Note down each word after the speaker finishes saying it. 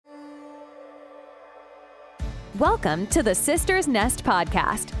Welcome to the Sisters Nest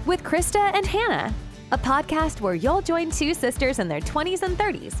podcast with Krista and Hannah, a podcast where you'll join two sisters in their 20s and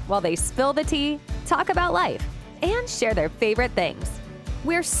 30s while they spill the tea, talk about life, and share their favorite things.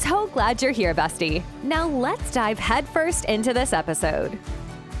 We're so glad you're here, bestie. Now let's dive headfirst into this episode.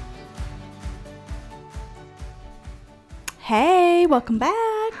 Hey, welcome back.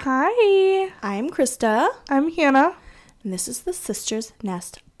 Hi. I'm Krista. I'm Hannah. And this is the Sisters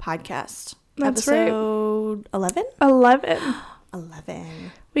Nest podcast. That's Episode 11? 11.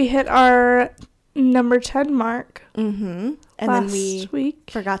 11. We hit our number 10 mark. Mm-hmm. And last then we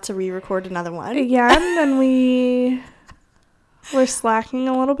week. forgot to re-record another one. Yeah, and then we were slacking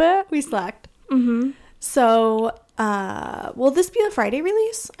a little bit. We slacked. Mm-hmm. So, will this be a Friday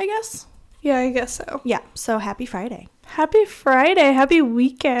release, I guess? Yeah, I guess so. Yeah, so happy Friday. Happy Friday. Happy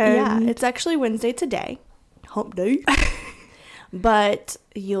weekend. Yeah, it's actually Wednesday today. Hump day. But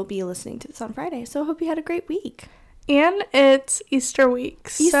you'll be listening to this on Friday, so I hope you had a great week. And it's Easter week.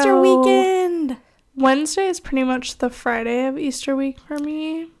 Easter weekend. Wednesday is pretty much the Friday of Easter week for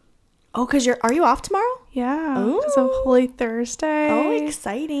me. Oh, because are you off tomorrow? Yeah, because of Holy Thursday. Oh,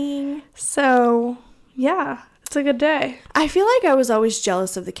 exciting. So, yeah, it's a good day. I feel like I was always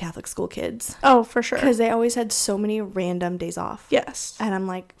jealous of the Catholic school kids. Oh, for sure. Because they always had so many random days off. Yes. And I'm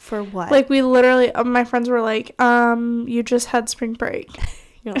like, for what? Like, we literally, my friends were like, you just had spring break.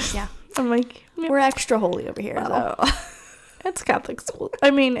 You're like, yeah. I'm like, yeah. We're extra holy over here, Well, though. It's Catholic school.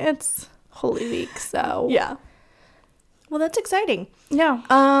 I mean, it's Holy Week, so. Yeah. Well, that's exciting. Yeah.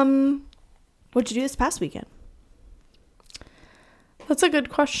 What'd you do this past weekend? That's a good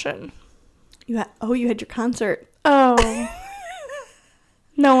question. You had your concert. Oh.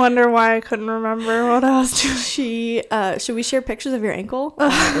 No wonder why I couldn't remember what I was doing. Should we share pictures of your ankle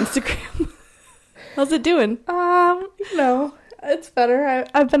on Instagram? How's it doing? No, it's better.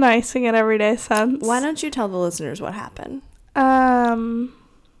 I've been icing it every day since. Why don't you tell the listeners what happened? Well,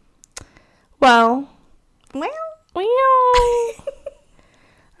 Well.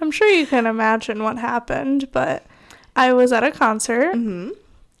 I'm sure you can imagine what happened, but I was at a concert,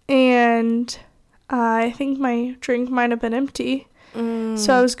 and I think my drink might have been empty, so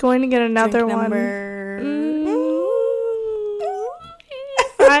I was going to get another Drink one. Number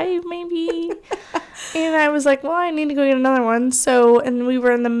 5 maybe. And I was like, well, I need to go get another one. So, and we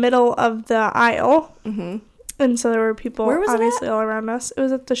were in the middle of the aisle, and so there were people Where was it obviously at? all around us. It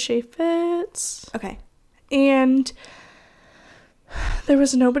was at the Chaffetz. Okay. And there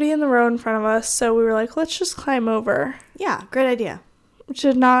was nobody in the row in front of us, so we were like, let's just climb over. Yeah, great idea. Which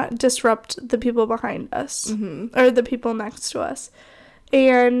did not disrupt the people behind us, or the people next to us.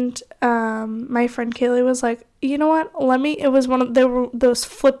 And my friend Kaylee was like, you know what, it was there were those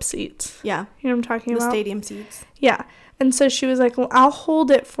flip seats. Yeah. You know what I'm talking about? The stadium seats. Yeah. And so she was like, well, I'll hold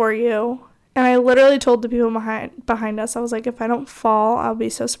it for you. And I literally told the people behind us, I was like, if I don't fall, I'll be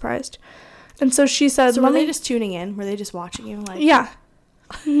so surprised. And so she said, So were they just tuning in? Were they just watching you? Like, yeah.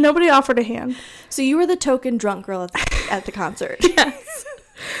 Nobody offered a hand. So you were the token drunk girl at the concert. Yes.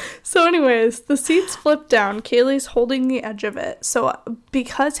 So anyways, the seats flip down. Kaylee's holding the edge of it. So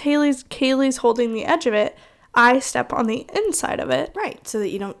because Kaylee's holding the edge of it, I step on the inside of it. Right, so that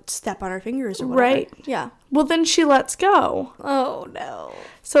you don't step on her fingers or whatever. Right. Yeah. Well, then she lets go. Oh, no.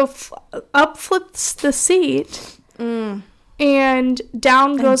 So up flips the seat, and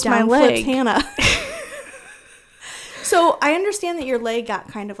down goes my leg. Flips Hannah. So I understand that your leg got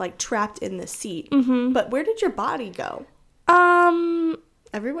kind of like trapped in the seat, but where did your body go?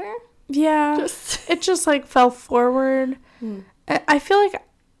 Everywhere? Yeah. It just like fell forward. I feel like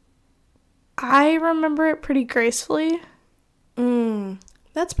I remember it pretty gracefully.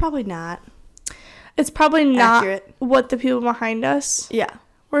 That's probably not. It's probably not accurate. What the people behind us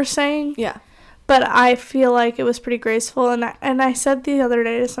were saying. Yeah. But I feel like it was pretty graceful. And I said the other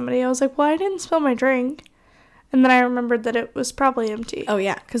day to somebody, I was like, well, I didn't spill my drink. And then I remembered that it was probably empty. Oh,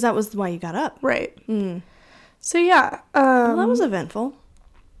 yeah, because that was why you got up. Right. So, yeah. Well, that was eventful.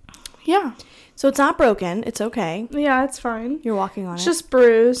 Yeah. So it's not broken. It's okay. Yeah, it's fine. You're walking on it. It's just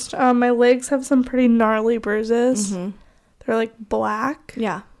bruised. My legs have some pretty gnarly bruises. They're like black.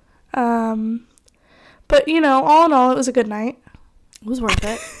 Yeah. But, all in all, it was a good night. It was worth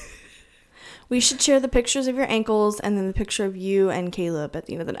it. We should share the pictures of your ankles and then the picture of you and Caleb at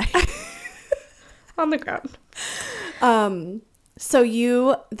the end of the night. On the ground. So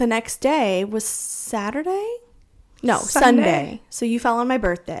the next day was Saturday? No, Sunday. So you fell on my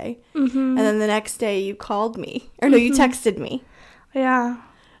birthday. And then the next day you called me. Or no, you texted me. Yeah.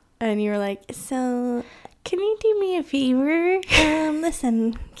 And you were like, so can you do me a favor?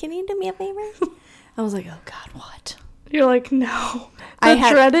 Listen, can you do me a favor? I was like, oh God, what? You're like, no. The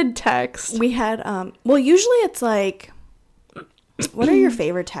dreaded text. We had, well, usually it's like, what are your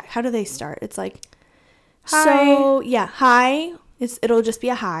favorite texts? How do they start? It's like, hi. So, yeah, hi. It'll just be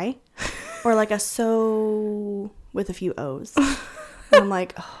a hi. Or like a so with a few O's. And I'm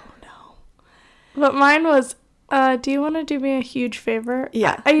like, oh, no. But mine was, do you want to do me a huge favor?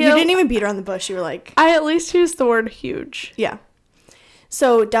 Yeah. You didn't even beat around the bush. You were like. I at least used the word huge. Yeah.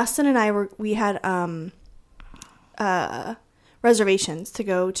 So Dustin and I we had reservations to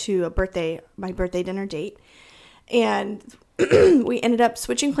go to my birthday dinner date. And we ended up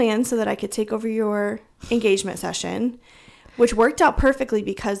switching plans so that I could take over your engagement session, which worked out perfectly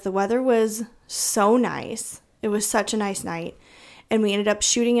because the weather was so nice. It was such a nice night. And we ended up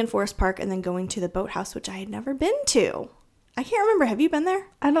shooting in Forest Park and then going to the boathouse, which I had never been to. I can't remember. Have you been there?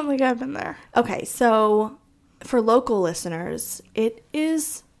 I don't think I've been there. Okay, so for local listeners, I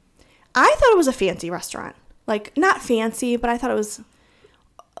thought it was a fancy restaurant. Like, not fancy, but I thought it was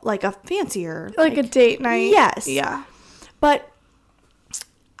like a fancier. Like a date night. Yes. Yeah. But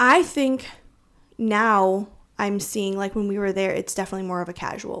I think now I'm seeing, like, when we were there, it's definitely more of a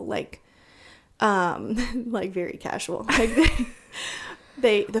casual, like very casual. Like,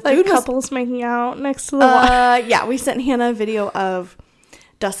 the food like was, couples making out next to the water. Yeah, we sent Hannah a video of,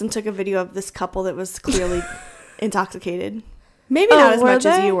 Dustin took a video of this couple that was clearly intoxicated. Maybe not as much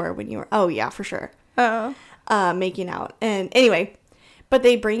as you were when you were. Oh, yeah, for sure. Oh. Making out. And anyway, but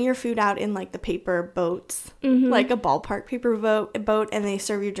they bring your food out in like the paper boats, like a ballpark paper boat, and they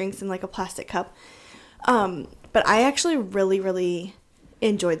serve your drinks in like a plastic cup. But I actually really, really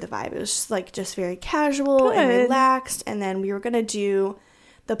enjoyed the vibe. It was just very casual and relaxed. And then we were going to do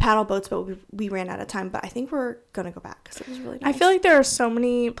the paddle boats, but we ran out of time. But I think we're going to go back because it was really nice. I feel like there are so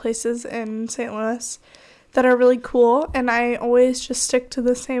many places in St. Louis that are really cool, and I always just stick to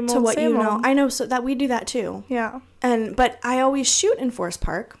the same old, what you know. I know, so that we do that too. Yeah. But I always shoot in Forest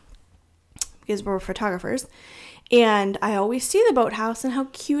Park because we're photographers, and I always see the boathouse and how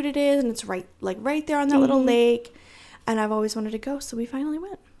cute it is, and it's right there on that little lake, and I've always wanted to go, so we finally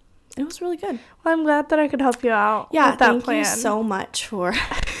went. It was really good. Well, I'm glad that I could help you out. Yeah, with that thank plan. you so much for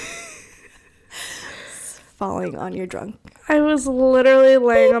falling on your drunk. I was literally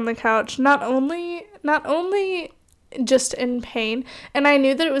laying on the couch, not only just in pain, and I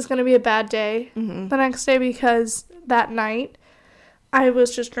knew that it was going to be a bad day the next day because that night I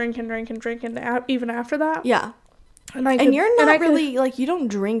was just drinking even after that. Yeah. And you're not really, like, you don't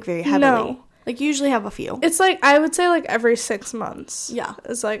drink very heavily. No. Like, you usually have a few. It's like, I would say, like, every 6 months. Yeah.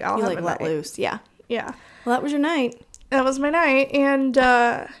 It's like, I'll you, have like, a let night. loose. Yeah. Yeah. Well, that was your night. That was my night, and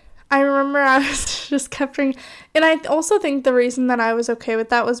I remember I was just kept drinking. And I also think the reason that I was okay with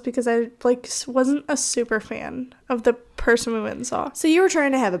that was because I, like, wasn't a super fan of the person we went and saw. So you were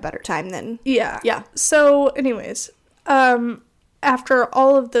trying to have a better time then. Yeah. Yeah. So, anyways, after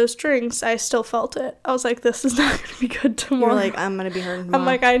all of those drinks, I still felt it. I was like, this is not going to be good tomorrow. You're like, I'm going to be hurting tomorrow. I'm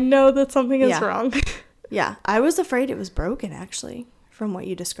like, I know that something is wrong. Yeah. I was afraid it was broken, actually, from what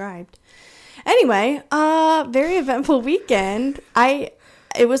you described. Anyway, very eventful weekend.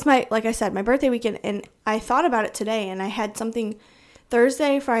 It was like I said, my birthday weekend, and I thought about it today, and I had something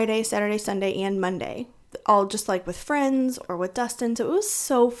Thursday, Friday, Saturday, Sunday, and Monday, all just like with friends or with Dustin. So it was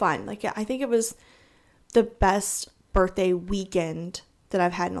so fun. Like, I think it was the best birthday weekend that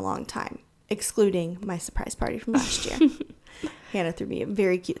I've had in a long time, excluding my surprise party from last year. Hannah threw me a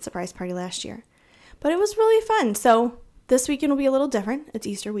very cute surprise party last year, but it was really fun. So this weekend will be a little different. It's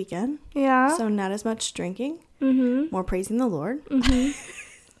Easter weekend. Yeah. So not as much drinking. More praising the Lord. Well,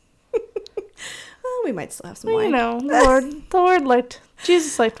 we might still have some wine. You know,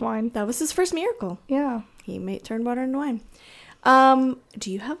 Jesus liked wine. That was his first miracle. Yeah. He turned water into wine.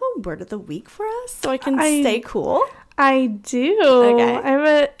 Do you have a word of the week for us so I can stay cool? I do. Okay. I have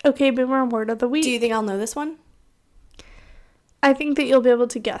a okay boomer word of the week. Do you think I'll know this one? I think that you'll be able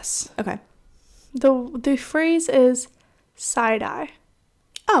to guess. Okay. The phrase is side-eye.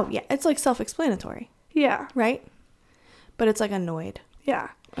 Oh, yeah. It's like self-explanatory. Yeah. Right? But it's like annoyed. Yeah.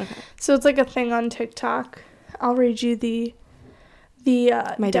 Okay. So it's like a thing on TikTok. I'll read you the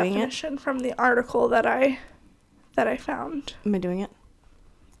definition from the article that I found. Am I doing it?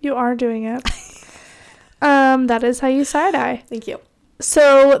 You are doing it. That is how you side-eye. Thank you.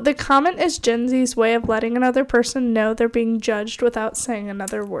 So the comment is Gen Z's way of letting another person know they're being judged without saying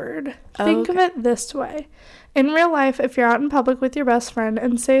another word. Think of it this way. In real life, if you're out in public with your best friend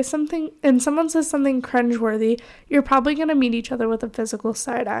and someone says something cringeworthy, you're probably going to meet each other with a physical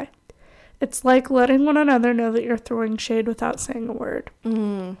side-eye. It's like letting one another know that you're throwing shade without saying a word.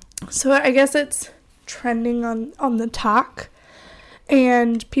 So I guess it's trending on the talk,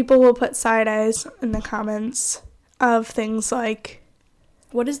 and people will put side eyes in the comments of things like...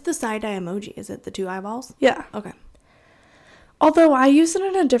 What is the side-eye emoji? Is it the 2 eyeballs? Yeah. Okay. Although I use it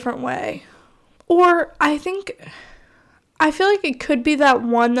in a different way. Or I feel like it could be that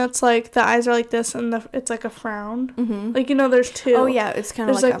one that's like the eyes are like this and it's like a frown. Mm-hmm. Like, there's 2. Oh, yeah. It's kind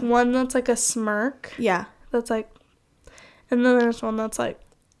of like... There's like one that's like a smirk. Yeah. That's like... And then there's one that's like...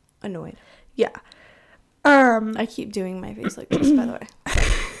 Annoyed. Yeah. I keep doing my face like this, by the way.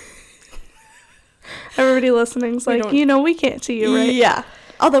 Everybody listening's like, we can't see you, right? Yeah.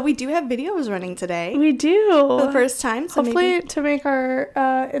 Although we do have videos running today. We do. For the first time. So hopefully to make our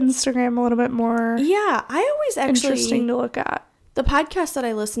Instagram a little bit more I always interesting to look at. The podcasts that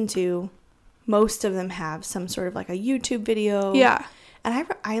I listen to, most of them have some sort of like a YouTube video. Yeah. And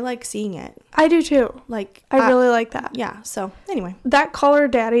I like seeing it. I do too. Like I really like that. Yeah. So anyway. That Call Her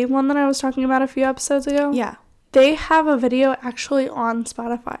Daddy one that I was talking about a few episodes ago. Yeah. They have a video actually on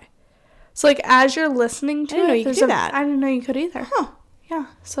Spotify. So like as you're listening to I didn't know you could do that. I didn't know you could either. Huh. Yeah,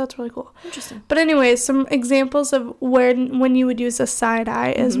 so that's really cool. Interesting. But anyway, some examples of when you would use a side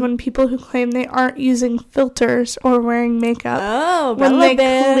eye is when people who claim they aren't using filters or wearing makeup. Oh, when they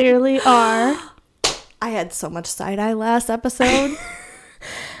clearly are. I had so much side eye last episode.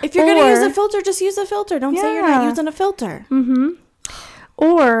 If you're going to use a filter, just use a filter. Don't say you're not using a filter. Mm-hmm.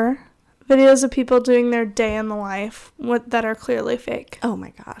 Or videos of people doing their day in the life that are clearly fake. Oh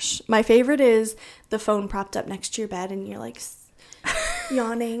my gosh. My favorite is the phone propped up next to your bed and you're like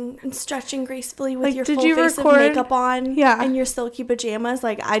yawning and stretching gracefully with your full face of makeup on in your silky pajamas.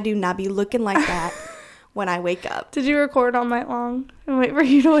 Like, I do not be looking like that when I wake up. Did you record all night long and wait for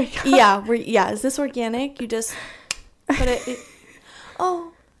you to wake up? Yeah. Is this organic? You just put it...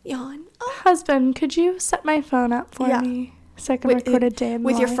 Oh, yawn. Oh. Husband, could you set my phone up for me so I can record a day in the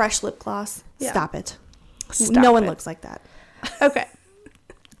with life? Your fresh lip gloss? Yeah. Stop it. No one looks like that. Okay.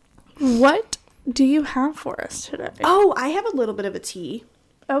 What do you have for us today? Oh, I have a little bit of a tea.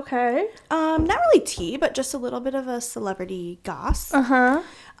 Okay. Not really tea, but just a little bit of a celebrity goss. Uh-huh.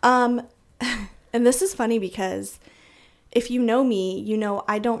 And this is funny because if you know me, you know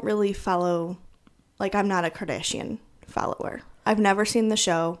I don't really follow, like, I'm not a Kardashian follower. I've never seen the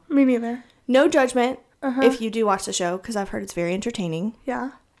show. Me neither. No judgment if you do watch the show, because I've heard it's very entertaining.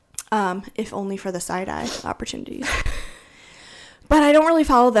 Yeah. If only for the side-eye opportunities. But I don't really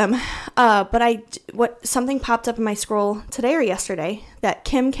follow them. But something popped up in my scroll today or yesterday that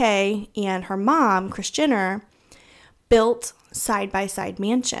Kim K and her mom, Kris Jenner, built side-by-side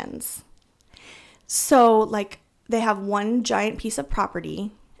mansions. So, like, they have one giant piece of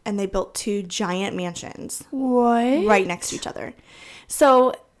property, and they built 2 giant mansions. What? Right next to each other.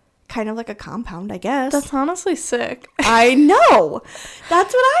 So, kind of like a compound, I guess. That's honestly sick. I know.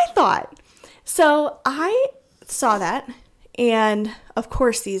 That's what I thought. So, I saw that. And, of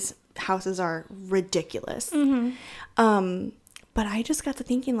course, these houses are ridiculous. Mm-hmm. But I just got to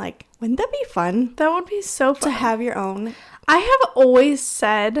thinking, like, wouldn't that be fun? That would be so fun. To have your own. I have always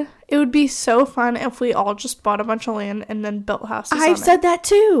said it would be so fun if we all just bought a bunch of land and then built houses on it. I've said that,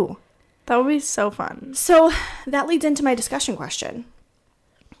 too. That would be so fun. So, that leads into my discussion question.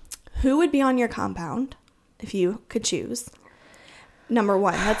 Who would be on your compound if you could choose? Number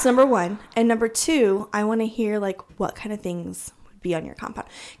 1. That's number 1. And number 2, I want to hear, like, what kind of things would be on your compound.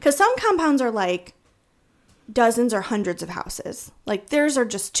 Because some compounds are, like, dozens or hundreds of houses. Like, theirs are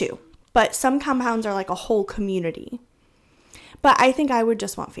just 2. But some compounds are, like, a whole community. But I think I would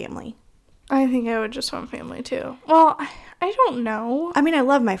just want family. I think I would just want family, too. Well, I don't know. I mean, I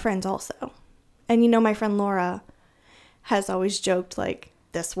love my friends also. And, you know, my friend Laura has always joked, like,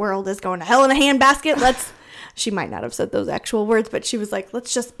 this world is going to hell in a handbasket. She might not have said those actual words, but she was like,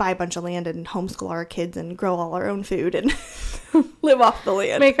 let's just buy a bunch of land and homeschool our kids and grow all our own food and live off the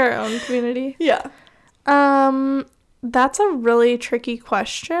land. Make our own community. Yeah. That's a really tricky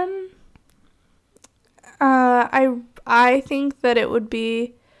question. I think that it would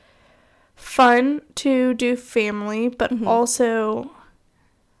be fun to do family, but also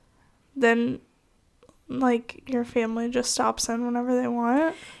then, like, your family just stops in whenever they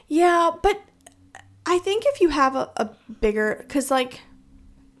want. Yeah, but I think if you have a bigger, because, like,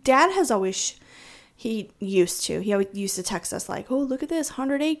 Dad has always, he used to text us, like, oh, look at this,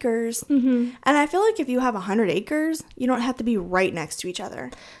 100 acres. Mm-hmm. And I feel like if you have 100 acres, you don't have to be right next to each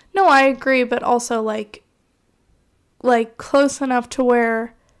other. No, I agree, but also, like close enough to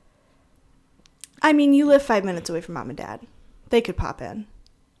where... I mean, you live 5 minutes away from Mom and Dad. They could pop in.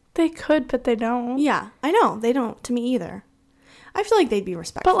 They could, but they don't. Yeah, I know. They don't to me either. I feel like they'd be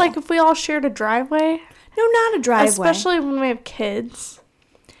respectful. But, like, if we all shared a driveway... No, not a driveway. Especially when we have kids.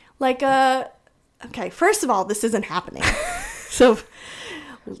 Like, okay, first of all, this isn't happening. So,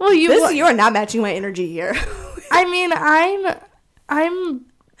 well, you are not matching my energy here. I mean, I'm.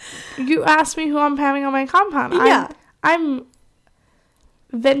 You asked me who I'm having on my compound. Yeah. I'm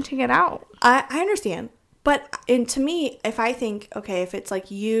venting it out. I understand. But to me, if I think, okay, if it's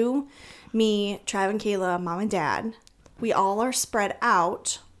like you, me, Trav and Kayla, mom and dad, we all are spread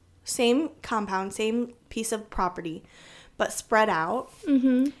out, same compound, same piece of property, but spread out.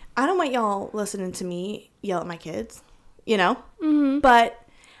 Mm-hmm. I don't want y'all listening to me yell at my kids, you know? Mm-hmm. But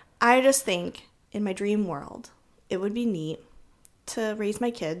I just think in my dream world, it would be neat to raise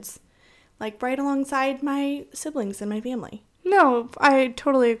my kids like right alongside my siblings and my family. No, I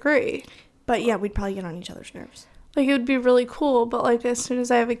totally agree. But yeah, we'd probably get on each other's nerves. Like, it would be really cool, but like as soon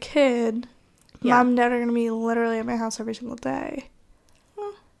as I have a kid, mom and dad are going to be literally at my house every single day.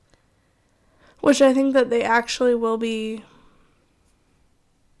 Well, which I think that they actually will be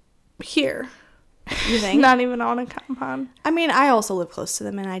here. You think? Not even on a compound. I mean, I also live close to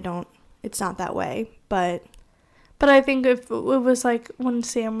them and it's not that way, but I think if it was like when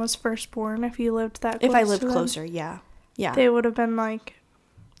Sam was first born, if you lived that close if I lived to them, closer, yeah. They would have been like,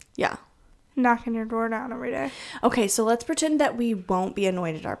 yeah, knocking your door down every day. Okay, so let's pretend that we won't be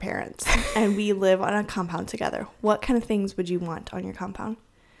annoyed at our parents and we live on a compound together. What kind of things would you want on your compound?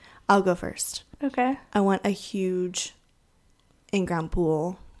 I'll go first. Okay. I want a huge in-ground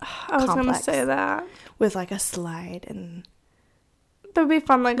pool. I was going to say that. With like a slide and that would be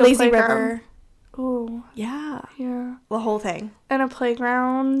fun, like a lazy playground. river. Ooh. Yeah. Yeah. The whole thing. And a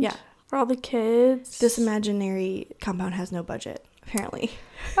playground. Yeah. For all the kids. This imaginary compound has no budget, apparently.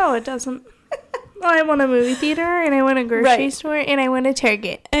 Oh, it doesn't. I want a movie theater, and I want a grocery store, and I want a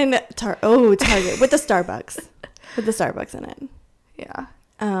Target. And Target with the Starbucks. With the Starbucks in it. Yeah.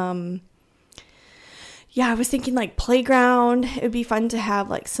 Yeah, I was thinking like playground. It would be fun to have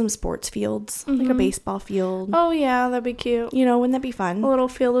like some sports fields, like a baseball field. Oh, yeah, that'd be cute. You know, wouldn't that be fun? A little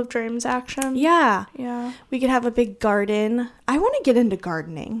Field of Dreams action. Yeah. Yeah. We could have a big garden. I want to get into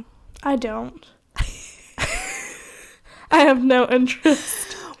gardening. I don't. I have no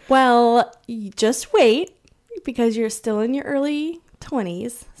interest. Well, you just wait because you're still in your early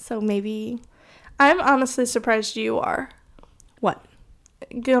 20s. So maybe. I'm honestly surprised you are. What?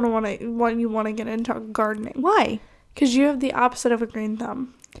 You want to get into gardening. Why? Because you have the opposite of a green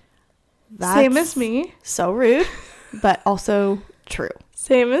thumb. That's same as me. So rude, but also true.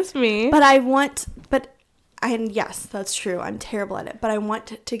 Same as me. Yes, that's true. I'm terrible at it, but I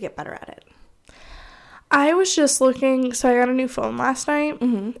want to get better at it. I was just looking, so I got a new phone last night,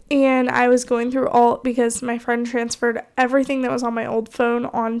 and I was going through because my friend transferred everything that was on my old phone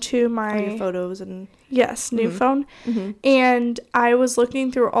onto my... All your photos and... Yes, new phone. Mm-hmm. And I was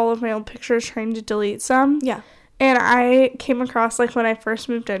looking through all of my old pictures trying to delete some. Yeah. And I came across, like, when I first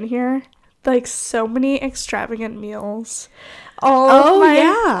moved in here, like, so many extravagant meals. All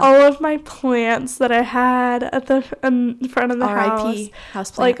of my plants that I had in front of the house.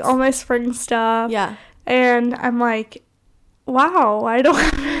 House plants. Like, all my spring stuff. Yeah. And I'm like, wow, I don't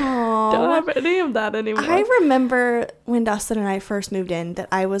have any of that anymore. I remember when Dustin and I first moved in that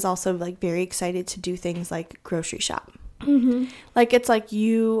I was also like very excited to do things like grocery shop. Mm-hmm. Like it's like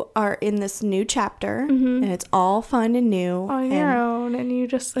you are in this new chapter and it's all fun and new. On your own, and you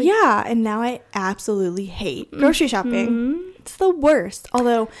just like... Yeah, and now I absolutely hate grocery shopping. It's the worst.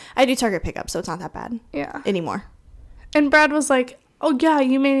 Although I do Target pickup, so it's not that bad anymore. And Brad was like, oh, yeah,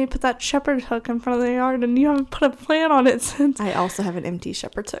 you made me put that shepherd hook in front of the yard, and you haven't put a plant on it since. I also have an empty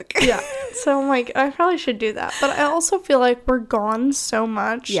shepherd hook. Yeah. So I'm like, I probably should do that. But I also feel like we're gone so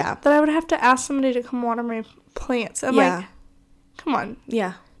much that I would have to ask somebody to come water my plants. And like, come on.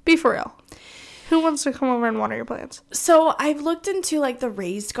 Yeah. Be for real. Who wants to come over and water your plants? So I've looked into like the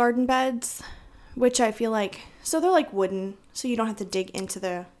raised garden beds, which I feel like, so they're like wooden, so you don't have to dig into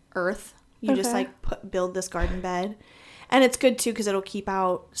the earth. You just like build this garden bed. And it's good, too, because it'll keep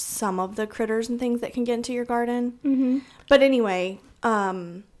out some of the critters and things that can get into your garden. Mm-hmm. But anyway,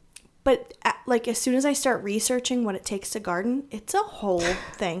 like, as soon as I start researching what it takes to garden, it's a whole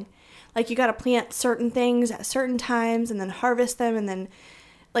thing. Like, you got to plant certain things at certain times and then harvest them. And then,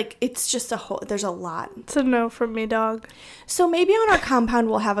 like, it's just there's a lot. It's a no from me, dog. So maybe on our compound,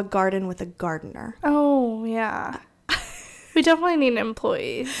 we'll have a garden with a gardener. Oh, yeah. We definitely need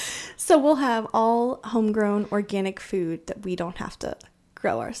employees. So we'll have all homegrown organic food that we don't have to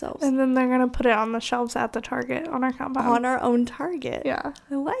grow ourselves. And then they're going to put it on the shelves at the Target on our compound. On our own Target. Yeah.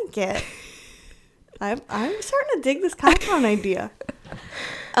 I like it. I'm starting to dig this compound idea.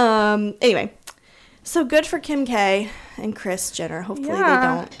 Anyway, so good for Kim K and Kris Jenner. Hopefully they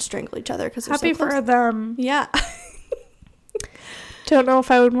don't strangle each other because they're happy so close. for them. Yeah. Don't know if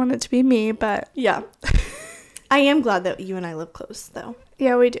I would want it to be me, but... Yeah. I am glad that you and I live close, though.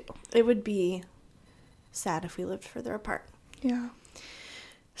 Yeah, we do. It would be sad if we lived further apart. Yeah.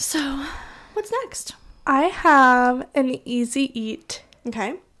 So, what's next? I have an easy eat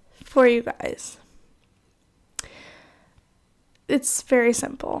Okay. for you guys. It's very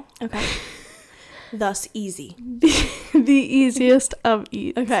simple. Okay. Thus easy. The easiest of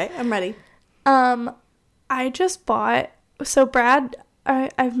eats. Okay, I'm ready. I just bought, so Brad,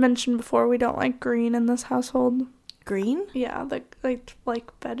 I've mentioned before, we don't like green in this household. Green? Yeah,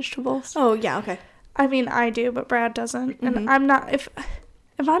 like vegetables. Oh, yeah, okay. I mean, I do, but Brad doesn't. Mm-hmm. And I'm not, if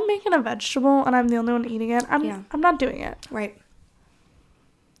I'm making a vegetable and I'm the only one eating it, I'm not doing it. Right.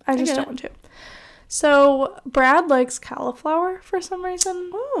 I just don't want to. So Brad likes cauliflower for some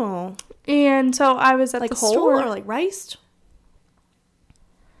reason. Oh. And so I was at like the whole store. Or like riced?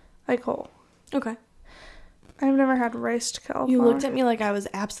 Like whole. Okay. I've never had riced cauliflower. You looked at me like I was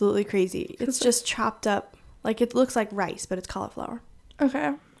absolutely crazy. It's just chopped up. Like it looks like rice, but it's cauliflower.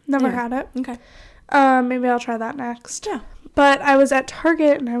 Okay. Never had it. Okay. Maybe I'll try that next. Yeah. But I was at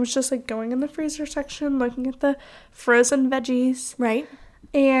Target and I was just like going in the freezer section looking at the frozen veggies. Right.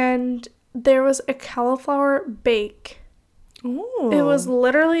 And there was a cauliflower bake. Ooh. It was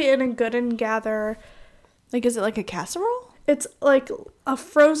literally in a Good and Gather. Like, is it like a casserole? It's like a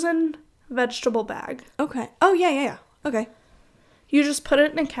frozen vegetable bag. Okay. Oh, yeah. Okay. You just put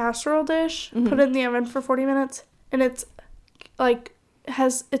it in a casserole dish, put it in the oven for 40 minutes, and it's like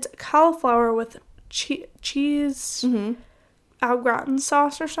it's cauliflower with cheese, au gratin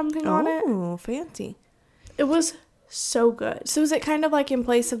sauce or something on it. Oh, fancy. It was so good. So is it kind of like in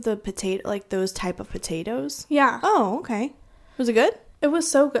place of the potato, like those type of potatoes? Yeah. Oh, okay. Was it good? It was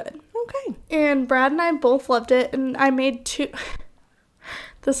so good. Okay. And Brad and I both loved it, and I made 2.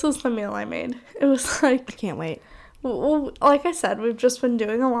 This was the meal I made. It was like... I can't wait. Well, like I said, we've just been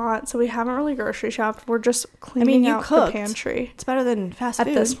doing a lot, so we haven't really grocery shopped. We're just cleaning out the pantry. It's better than fast food.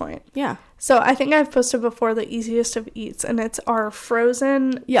 At this point. Yeah. So I think I've posted before the easiest of eats, and it's our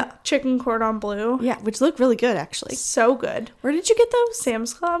frozen chicken cordon bleu. Yeah, which look really good, actually. So good. Where did you get those?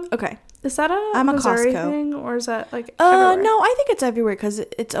 Sam's Club. Okay. Is that I'm a Missouri Costco thing, or is that like everywhere? No, I think it's everywhere because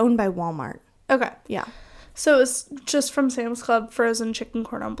it's owned by Walmart. Okay. Yeah. So it's just from Sam's Club, frozen chicken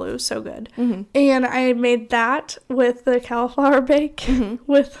cordon bleu, so good. Mm-hmm. And I made that with the cauliflower bake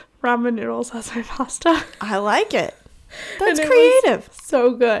with ramen noodles as my pasta. I like it. That's And creative.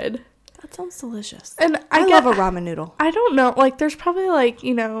 So good. That sounds delicious. And I love a ramen noodle. I don't know, like there's probably like,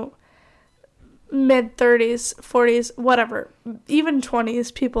 mid 30s, 40s, whatever, even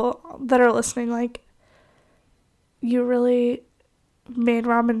 20s people that are listening like, you really made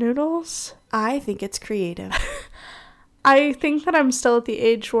ramen noodles? I think it's creative. I think that I'm still at the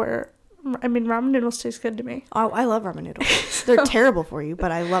age where, ramen noodles taste good to me. Oh, I love ramen noodles. They're terrible for you,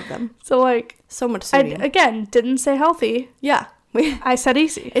 but I love them. So, like... So much sodium. Again, didn't say healthy. Yeah. I said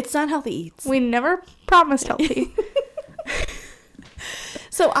easy. It's not healthy eats. We never promised healthy.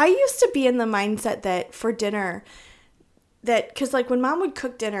 So, I used to be in the mindset that for dinner, because, like, when Mom would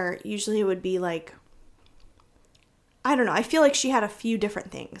cook dinner, usually it would be, like... I don't know. I feel like she had a few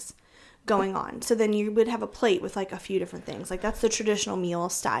different things going on. So then you would have a plate with like a few different things. Like that's the traditional meal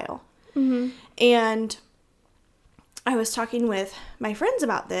style. Mm-hmm. And I was talking with my friends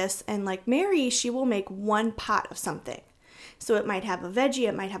about this, and like Mary, she will make one pot of something. So it might have a veggie,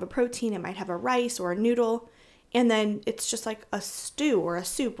 it might have a protein, it might have a rice or a noodle. And then it's just like a stew or a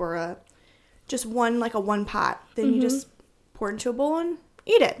soup or just one pot. Then you just pour it into a bowl and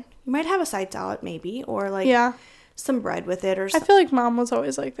eat it. You might have a side salad maybe, or like... Yeah. Some bread with it or something. I feel like Mom was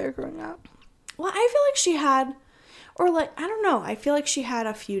always like that growing up. Well, I feel like she had, or like, I don't know. I feel like she had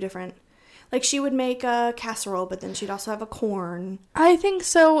a few different, like she would make a casserole, but then she'd also have a corn. I think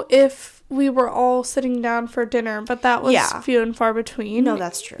so if we were all sitting down for dinner, but that was few and far between. No,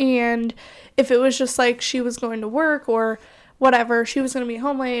 that's true. And if it was just like she was going to work or whatever, she was going to be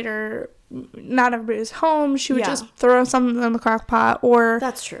home late or not everybody's home, she would just throw something in the crock pot or...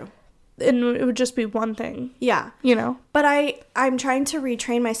 That's true. And it would just be one thing. Yeah. But I'm trying to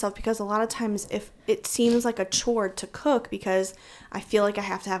retrain myself because a lot of times if it seems like a chore to cook because I feel like I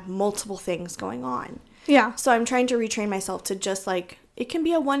have to have multiple things going on. Yeah. So I'm trying to retrain myself to just like, it can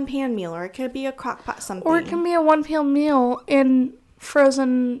be a one pan meal or it could be a crock pot something. Or it can be a one pan meal in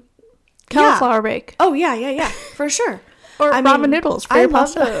frozen cauliflower bake. Oh, yeah. For sure. Or ramen noodles for your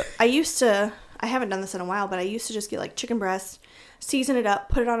pasta. I haven't done this in a while, but I used to just get like chicken breast, season it up,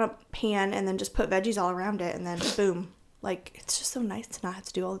 put it on a pan, and then just put veggies all around it, and then boom. Like, it's just so nice to not have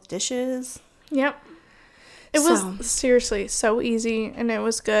to do all the dishes. Yep. It was seriously so easy, and it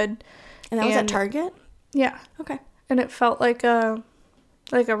was good. And that was at Target? Yeah. Okay. And it felt like a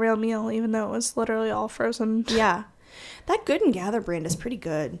real meal, even though it was literally all frozen. Yeah. That Good and Gather brand is pretty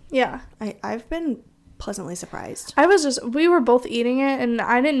good. Yeah. I've been pleasantly surprised. We were both eating it, and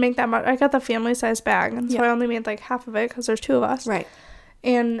I didn't make that much. I got the family size bag, and so I only made like half of it because there's 2 of us. Right.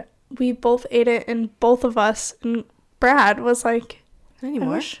 And we both ate it, and both of us, and Brad was like, Any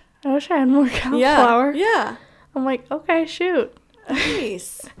more? I wish I had more cauliflower. Yeah. I'm like, okay, shoot.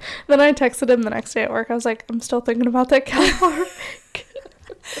 Nice. Then I texted him the next day at work. I was like, I'm still thinking about that cauliflower.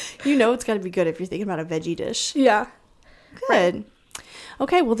 You know it's got to be good if you're thinking about a veggie dish. Yeah. Good. Right.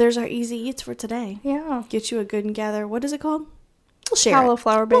 Okay, well, there's our easy eats for today. Yeah. Get you a Good and Gather. What is it called? We'll share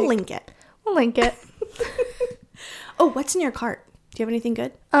cauliflower bake. We'll link it. Oh, what's in your cart? Do you have anything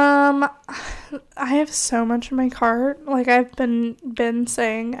good? I have so much in my cart. Like I've been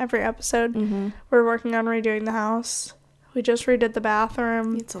saying every episode, we're working on redoing the house. We just redid the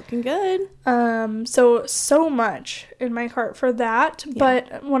bathroom. It's looking good. So much in my cart for that. Yeah.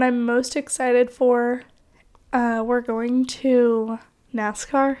 But what I'm most excited for, we're going to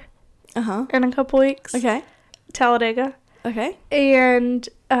NASCAR. In a couple weeks. Okay. Talladega. Okay. And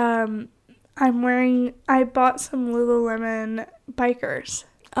I bought some Lululemon bikers.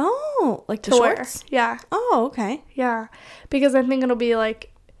 Oh, like the shorts? Yeah. Oh, okay. Yeah. Because I think it'll be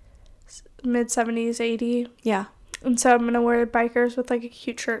like mid-70s, 80. Yeah. And so I'm going to wear bikers with like a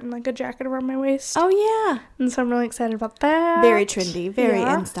cute shirt and like a jacket around my waist. Oh, yeah. And so I'm really excited about that. Very trendy. Very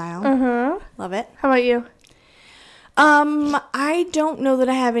in style. Love it. How about you? I don't know that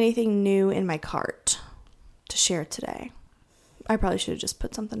I have anything new in my cart to share today. I probably should have just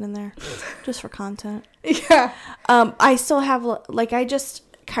put something in there just for content. Yeah. I still have, like, I just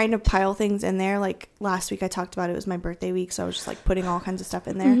kind of pile things in there. Like, last week I talked about it was my birthday week, so I was just, like, putting all kinds of stuff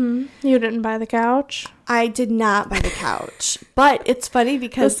in there. You didn't buy the couch? I did not buy the couch. But it's funny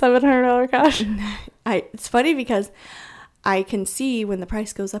because... The $700 couch? It's funny because I can see when the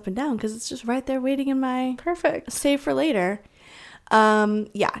price goes up and down because it's just right there waiting in my... Perfect. Save for later.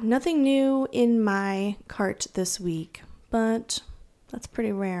 Yeah, nothing new in my cart this week. But that's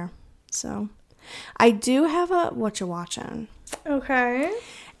pretty rare. So I do have a What You Watchin'. Okay.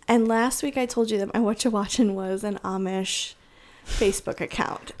 And last week I told you that my What You Watchin' was an Amish Facebook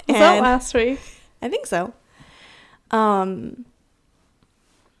account. Was that last week? I think so.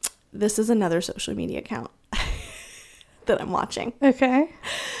 This is another social media account that I'm watching. Okay.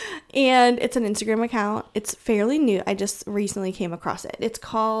 And it's an Instagram account. It's fairly new. I just recently came across it. It's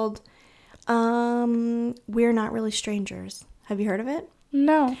called... We're Not Really Strangers. Have you heard of it?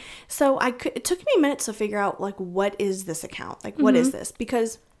 No. So it took me minutes to figure out, like, what is this account? Like, what is this?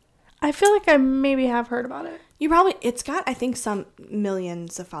 Because I feel like I maybe have heard about it. It's got, I think, some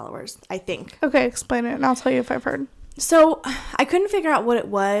millions of followers, I think. Okay, explain it, and I'll tell you if I've heard. So I couldn't figure out what it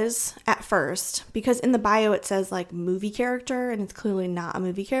was at first, because in the bio it says, like, movie character, and it's clearly not a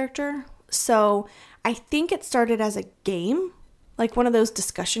movie character. So I think it started as a game. Like one of those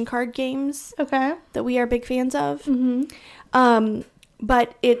discussion card games that we are big fans of.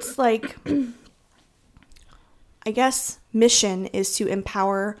 But it's like, I guess, mission is to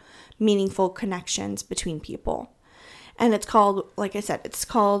empower meaningful connections between people. And it's called, like I said,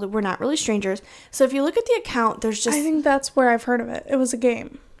 We're Not Really Strangers. So if you look at the account, there's just... I think that's where I've heard of it. It was a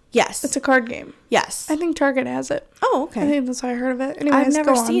game. Yes. It's a card game. Yes. I think Target has it. Oh, okay. I think that's how I heard of it. Anyways, I've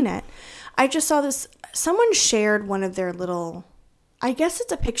never seen it. I just saw this. Someone shared one of their little... I guess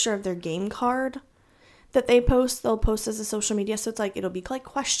it's a picture of their game card that they post. They'll post as a social media. So it's like, it'll be like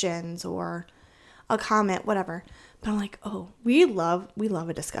questions or a comment, whatever. But I'm like, oh, we love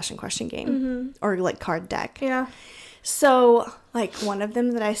a discussion question game or like card deck. Yeah. So like one of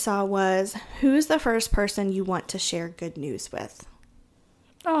them that I saw was, who's the first person you want to share good news with?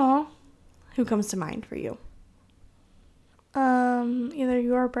 Oh. Who comes to mind for you? Either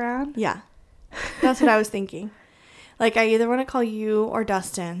you or Brad. Yeah. That's what I was thinking. Like, I either want to call you or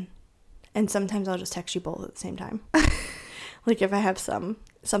Dustin, and sometimes I'll just text you both at the same time. Like, if I have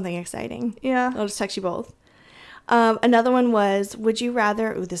something exciting. Yeah. I'll just text you both. Another one was, would you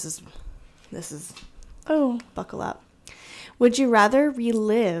rather... Ooh, this is... Oh. Buckle up. Would you rather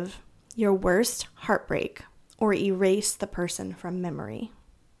relive your worst heartbreak or erase the person from memory?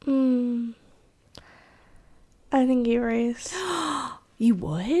 I think erase. You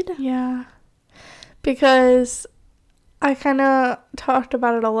would? Yeah. Because... I kind of talked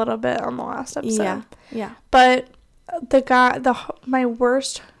about it a little bit on the last episode. Yeah. But my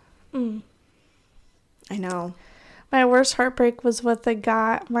worst... I know. My worst heartbreak was with the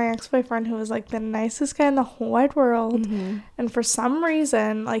guy, my ex-boyfriend, who was, like, the nicest guy in the whole wide world. And for some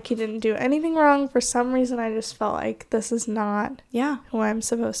reason, like, he didn't do anything wrong. For some reason, I just felt like this is not who I'm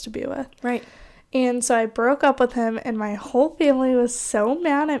supposed to be with. Right. And so I broke up with him, and my whole family was so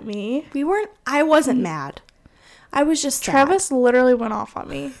mad at me. I wasn't mad. I was just sad. Travis literally went off on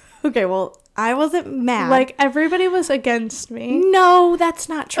me. Okay, well, I wasn't mad. Like, everybody was against me. No, that's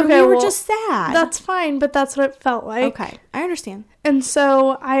not true. Okay, We were well, just sad. That's fine, but that's what it felt like. Okay, I understand. And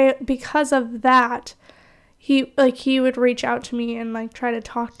so because of that, he would reach out to me and like try to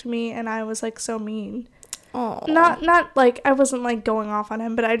talk to me, and I was like so mean. Oh, Not like I wasn't like going off on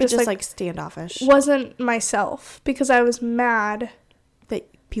him, but I just like standoffish. wasn't myself because I was mad That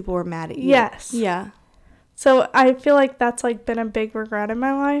people were mad at you. Yes. Yeah. So I feel like that's like been a big regret in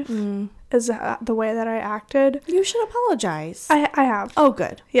my life is the way that I acted. You should apologize. I have. Oh,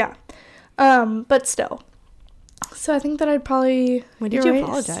 good. Yeah. But still. So I think that I'd probably When did you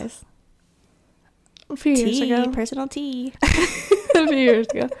apologize? A few years ago. Personal tea. A few years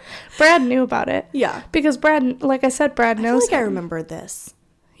ago. Brad knew about it. Yeah. Because Brad, like I said, Brad knows him. I remember this.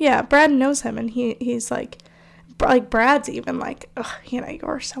 Yeah, Brad knows him, and he's like Brad's even like, ugh,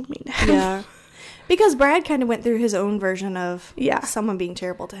 you're so mean to him. Yeah. Because Brad kind of went through his own version of someone being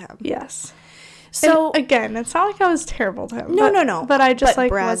terrible to him. Yes. So, and again, it's not like I was terrible to him. No. But I just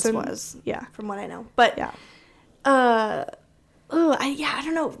Brad's was. Yeah. From what I know. But, yeah. I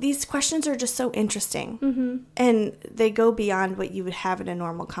don't know. These questions are just so interesting. Mm-hmm. And they go beyond what you would have in a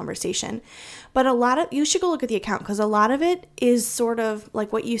normal conversation. But you should go look at the account, because a lot of it is sort of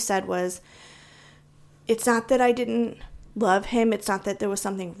like what you said was, it's not that I didn't love him. It's not that there was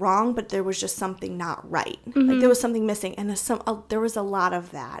something wrong, but there was just something not right. Mm-hmm. Like there was something missing. And there was a lot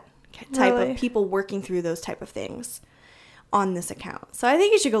of that type of people working through those type of things on this account. So I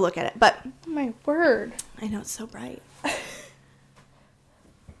think you should go look at it. But my word. I know, it's so bright.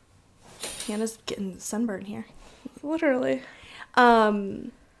 Hannah's getting sunburn here. Literally.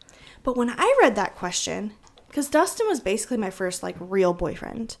 But when I read that question, because Dustin was basically my first like real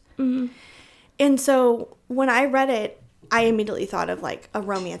boyfriend. Mm-hmm. And so when I read it, I immediately thought of like a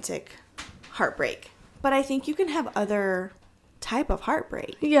romantic heartbreak. But I think you can have other type of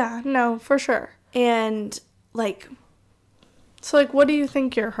heartbreak. Yeah, no, for sure. And like... So like, what do you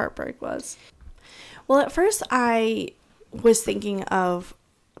think your heartbreak was? Well, at first I was thinking of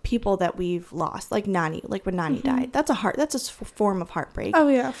people that we've lost, like Nani, like when Nani died. That's a form of heartbreak. Oh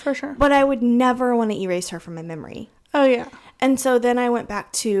yeah, for sure. But I would never want to erase her from my memory. Oh yeah. And so then I went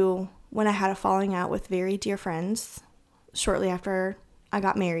back to when I had a falling out with very dear friends shortly after I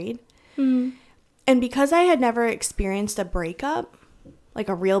got married. Mm-hmm. And because I had never experienced a breakup, like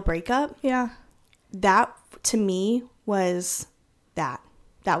a real breakup, that to me was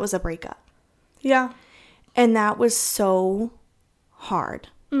that was a breakup. Yeah. And that was so hard.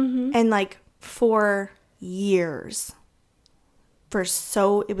 Mm-hmm. And like for years,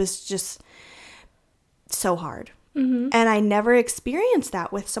 it was just so hard. Mm-hmm. And I never experienced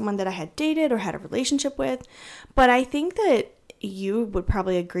that with someone that I had dated or had a relationship with. But I think that you would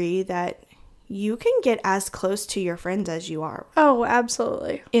probably agree that you can get as close to your friends as you are. Oh,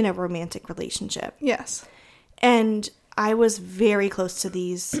 absolutely. In a romantic relationship. Yes. And I was very close to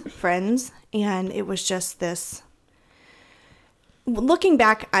these friends, and it was just this... Looking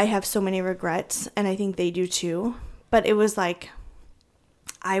back, I have so many regrets, and I think they do too. But it was like...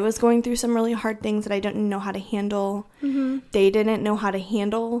 I was going through some really hard things that I didn't know how to handle. Mm-hmm. They didn't know how to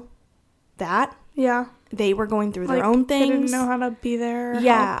handle that. Yeah. They were going through their own things. They didn't know how to be there.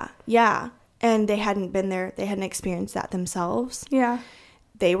 Yeah. And they hadn't been there. They hadn't experienced that themselves. Yeah.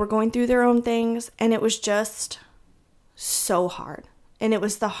 They were going through their own things. And it was just so hard. And it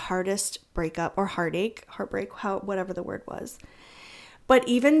was the hardest breakup or heartbreak, whatever the word was. But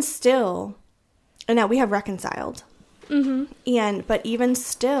even still, and now we have reconciled. Mm-hmm. But even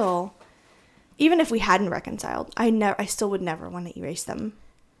still, even if we hadn't reconciled, I still would never want to erase them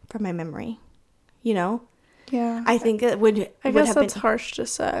from my memory. You know? Yeah. I think it would. I guess that's harsh to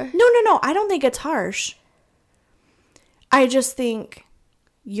say. No. I don't think it's harsh. I just think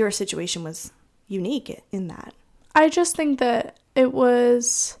your situation was unique in that. I just think that it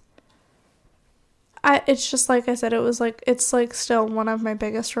was. It's just like I said. It was like it's like still one of my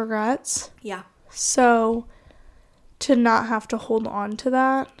biggest regrets. Yeah. So. To not have to hold on to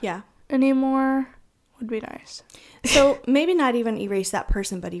that anymore would be nice. So maybe not even erase that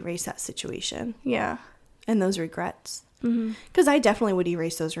person, but erase that situation. Yeah. And those regrets. Because I definitely would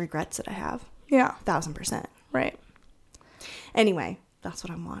erase those regrets that I have. Yeah. 1,000%. Right. Anyway, that's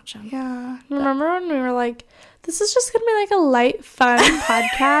what I'm watching. Yeah. Remember when we were like, this is just going to be like a light, fun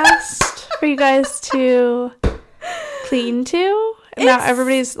podcast for you guys to clean to? And now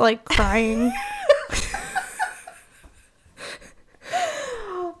everybody's like crying.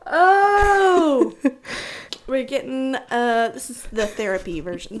 Oh, we're getting, this is the therapy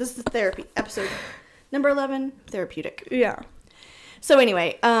version. This is the therapy episode number 11, therapeutic. Yeah. So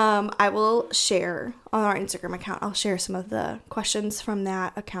anyway, I will share on our Instagram account. I'll share some of the questions from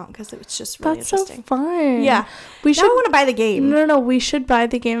that account because it was just really interesting. That's so fun. Yeah. We should. Now I want to buy the game. No. We should buy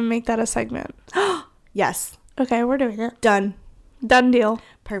the game and make that a segment. Yes. Okay, we're doing it. Done deal.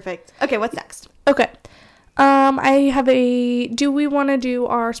 Perfect. Okay, what's next? Okay. I have do we want to do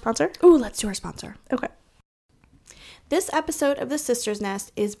our sponsor? Ooh, let's do our sponsor. Okay. This episode of The Sisters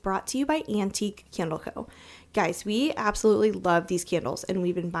Nest is brought to you by Antique Candle Co. Guys, we absolutely love these candles, and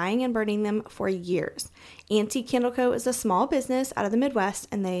we've been buying and burning them for years. Antique Candle Co. is a small business out of the Midwest,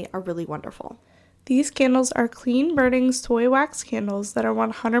 and they are really wonderful. These candles are clean burning soy wax candles that are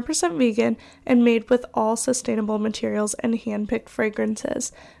 100% vegan and made with all sustainable materials and hand-picked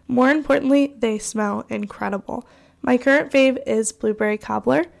fragrances. More importantly, they smell incredible. My current fave is Blueberry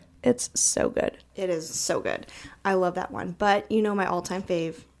Cobbler. It's so good. It is so good. I love that one. But you know my all-time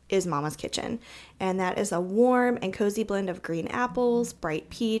fave is Mama's Kitchen. And that is a warm and cozy blend of green apples,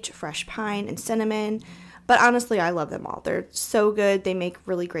 bright peach, fresh pine, and cinnamon. But honestly, I love them all. They're so good. They make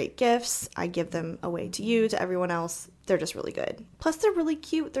really great gifts. I give them away to you, to everyone else. They're just really good. Plus, they're really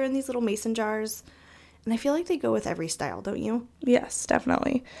cute. They're in these little mason jars. And I feel like they go with every style, don't you? Yes,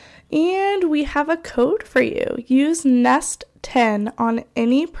 definitely. And we have a code for you. Use NEST10 on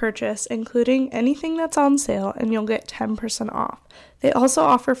any purchase, including anything that's on sale, and you'll get 10% off. They also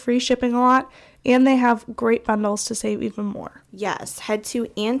offer free shipping a lot, and they have great bundles to save even more. Yes, head to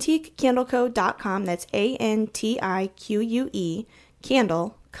antiquecandleco.com. That's ANTIQUE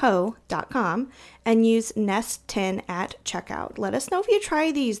candleco.com and use NEST10 at checkout. Let us know if you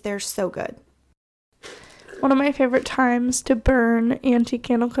try these. They're so good. One of my favorite times to burn Antique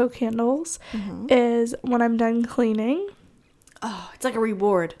Candle Co. candles is when I'm done cleaning. Oh, it's like a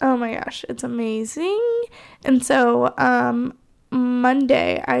reward. Oh my gosh, it's amazing. And so,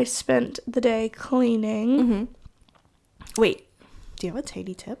 Monday, I spent the day cleaning. Wait, do you have a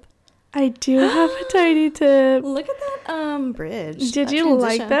tidy tip? I do have a tidy tip. Look at that bridge. Did you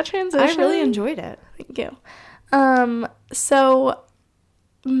like that transition? I really enjoyed it. Thank you. So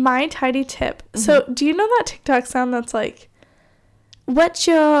my tidy tip. So do you know that TikTok sound that's like, what's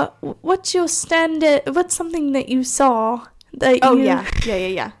your standard? What's something that you saw that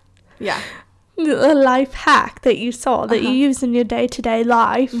yeah. A life hack that you saw that you use in your day-to-day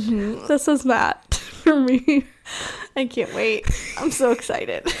life. This is that for me. I can't wait. I'm so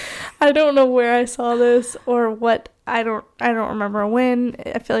excited. I don't know where I saw this or what. I don't remember when.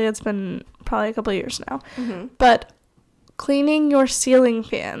 I feel like it's been probably a couple of years now. But cleaning your ceiling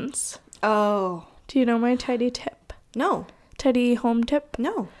fans. Oh. Do you know my tidy tip? No. Tidy home tip?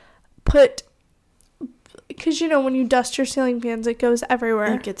 No. Because, when you dust your ceiling fans, it goes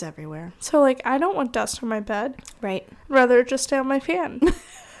everywhere. It gets everywhere. So, I don't want dust on my bed. Right. I'd rather just stay on my fan.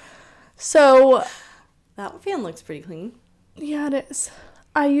 So, that fan looks pretty clean. Yeah, it is.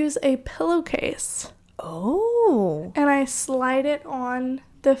 I use a pillowcase. Oh. And I slide it on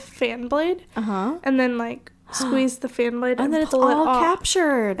the fan blade. And then, squeeze the fan blade and then pull it off. It's all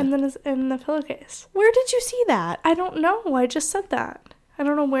captured. And then it's in the pillowcase. Where did you see that? I don't know. I just said that. I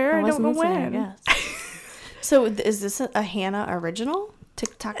don't know where. I don't know when. I guess. So is this a Hannah original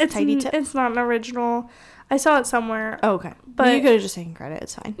TikTok tidy tip? It's not an original. I saw it somewhere. Oh, okay. But you could have just taken credit.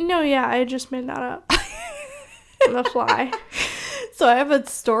 It's fine. No, yeah. I just made that up. On the fly. So I have a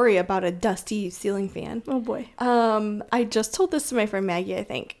story about a dusty ceiling fan. Oh, boy. I just told this to my friend Maggie, I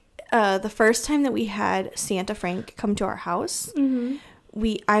think. The first time that we had Santa Frank come to our house,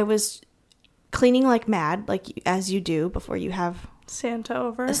 I was cleaning like mad, like as you do before you have Santa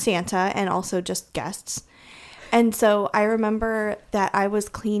over. And also just guests. And so I remember that I was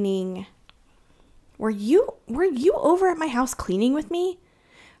cleaning. Were you over at my house cleaning with me?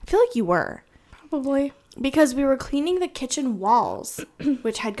 I feel like you were. Probably. Because we were cleaning the kitchen walls,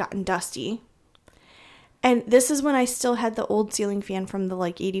 which had gotten dusty. And this is when I still had the old ceiling fan from the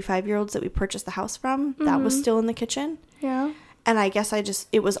 85-year-olds that we purchased the house from. That was still in the kitchen. Yeah. And I guess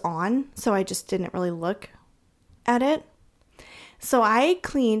it was on, so I just didn't really look at it. So I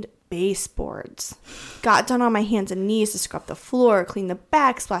cleaned baseboards, got down on my hands and knees to scrub the floor, clean the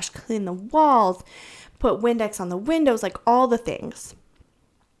backsplash, clean the walls, put Windex on the windows, all the things.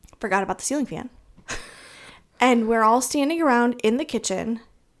 Forgot about the ceiling fan. And we're all standing around in the kitchen,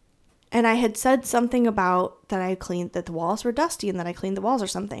 and I had said something about that the walls were dusty and that I cleaned the walls or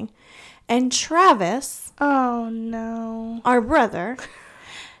something. And Travis, oh no, our brother,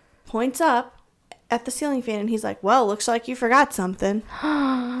 points up at the ceiling fan and he's like, "Well, looks like you forgot something."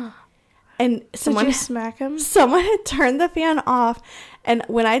 And did you smack him? Someone had turned the fan off, and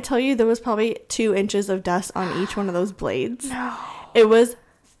when I tell you there was probably 2 inches of dust on each one of those blades. No. It was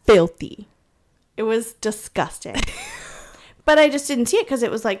filthy. It was disgusting. But I just didn't see it because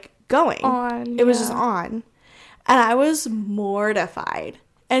it was like going. On. It was just on. And I was mortified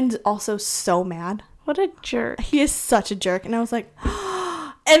and also so mad. What a jerk. He is such a jerk. And I was like,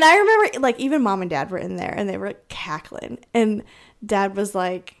 and I remember like even mom and dad were in there and they were like, cackling. And dad was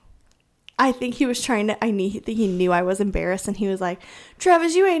like, I think he was trying to, think he knew I was embarrassed. And he was like,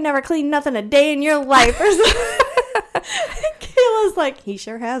 Travis, you ain't never cleaned nothing a day in your life. Or something. Kayla's like, he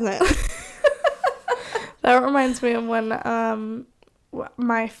sure hasn't. That reminds me of when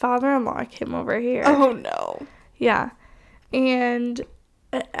my father-in-law came over here. Oh, no. Yeah. And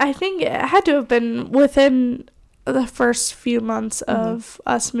I think it had to have been within the first few months of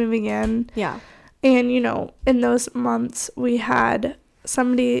us moving in. Yeah. And, you know, in those months, we had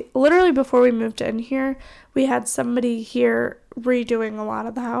somebody, literally before we moved in here, we had somebody here redoing a lot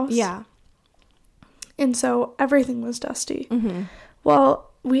of the house. Yeah. And so everything was dusty. Mm-hmm. Well,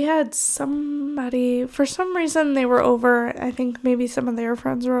 we had somebody, for some reason, they were over. I think maybe some of their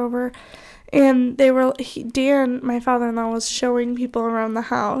friends were over. And they were, Dan, my father-in-law, was showing people around the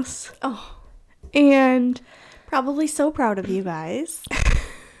house. Oh. And Probably so proud of you guys.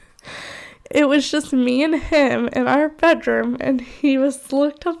 it was just me and him in our bedroom. And he was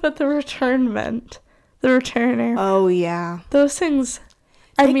looked up at the return vent, the return air. Oh, yeah. Those things,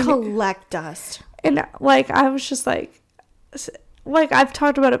 They collect dust. And, like, I was just like, I've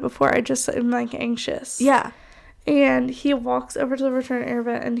talked about it before. I just am, like, anxious. Yeah. And he walks over to the return air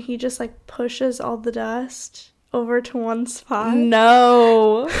vent and he just, like, pushes all the dust over to one spot.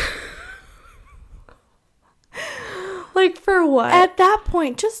 No. Like, for what? At that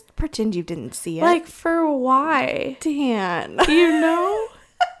point, just pretend you didn't see it. Like, for why? Dan. You know?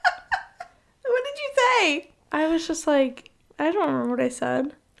 What did you say? I was just like, I don't remember what I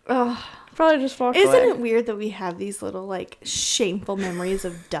said. Ugh. Probably just walked away. Isn't it weird that we have these little, like, shameful memories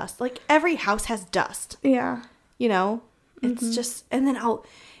of dust? Like, every house has dust. Yeah. You know? It's just, and then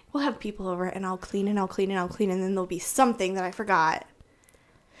we'll have people over and I'll clean and I'll clean and I'll clean and then there'll be something that I forgot.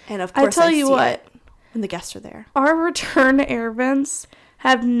 And of course I tell you see what, it when the guests are there. our return air vents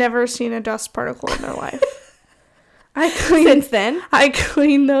have never seen a dust particle in their life. Since then? I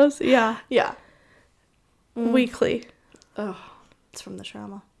clean those, yeah, Yeah. weekly. Oh, it's from the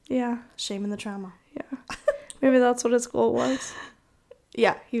trauma. Yeah, Shame in the trauma. yeah. Maybe that's what his goal was.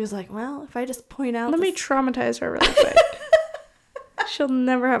 Yeah. He was like, well, if I just point out. Let me traumatize her really quick. She'll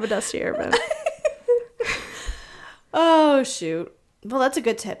never have a dusty air vent. Oh, shoot. Well, that's a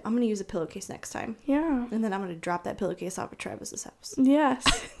good tip. I'm going to use a pillowcase next time. Yeah. And then I'm going to drop that pillowcase off at Travis's house. Yes.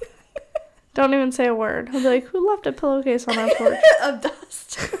 Don't even say a word. He'll be like, who left a pillowcase on our porch? Of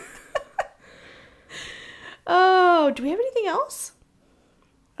dust. Oh, do we have anything else?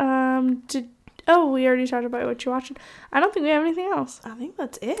 We already talked about what you're watching. I don't think we have anything else. I think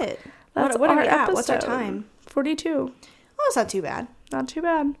that's it. That's what are our we at? episode. What's our time? 42. Oh, it's not too bad. Not too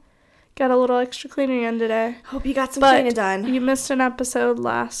bad. Got a little extra cleaning in today. Hope you got some But cleaning done. you missed an episode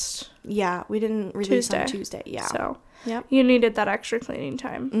last Yeah, we didn't release on Tuesday. Yeah. So Yep. you needed that extra cleaning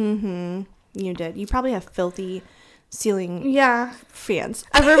time. Mm-hmm. You did. You probably have filthy ceiling Yeah. fans.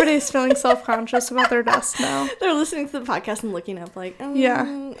 Everybody's feeling self-conscious about their dust now. They're listening to the podcast and looking up like,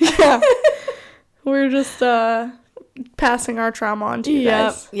 Yeah. Yeah. We're just passing our trauma on to you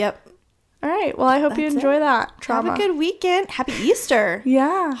guys. Yep. All right. Well, I hope you That's enjoy it. that trauma. Have a good weekend. Happy Easter.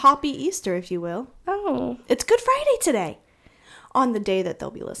 Yeah. Hoppy Easter, if you will. Oh. It's Good Friday today. On the day that they'll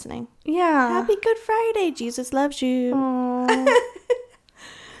be listening. Yeah. Happy Good Friday. Jesus loves you. Aww.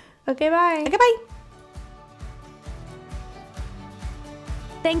 Okay, bye. Okay, bye.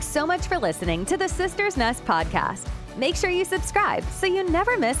 Thanks so much for listening to the Sisters Nest podcast. Make sure you subscribe so you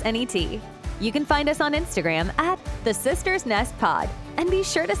never miss any tea. You can find us on Instagram at the Sisters Nest Pod and be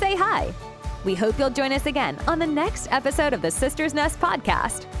sure to say hi. We hope you'll join us again on the next episode of the Sisters Nest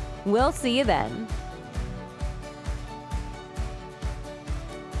podcast. We'll see you then.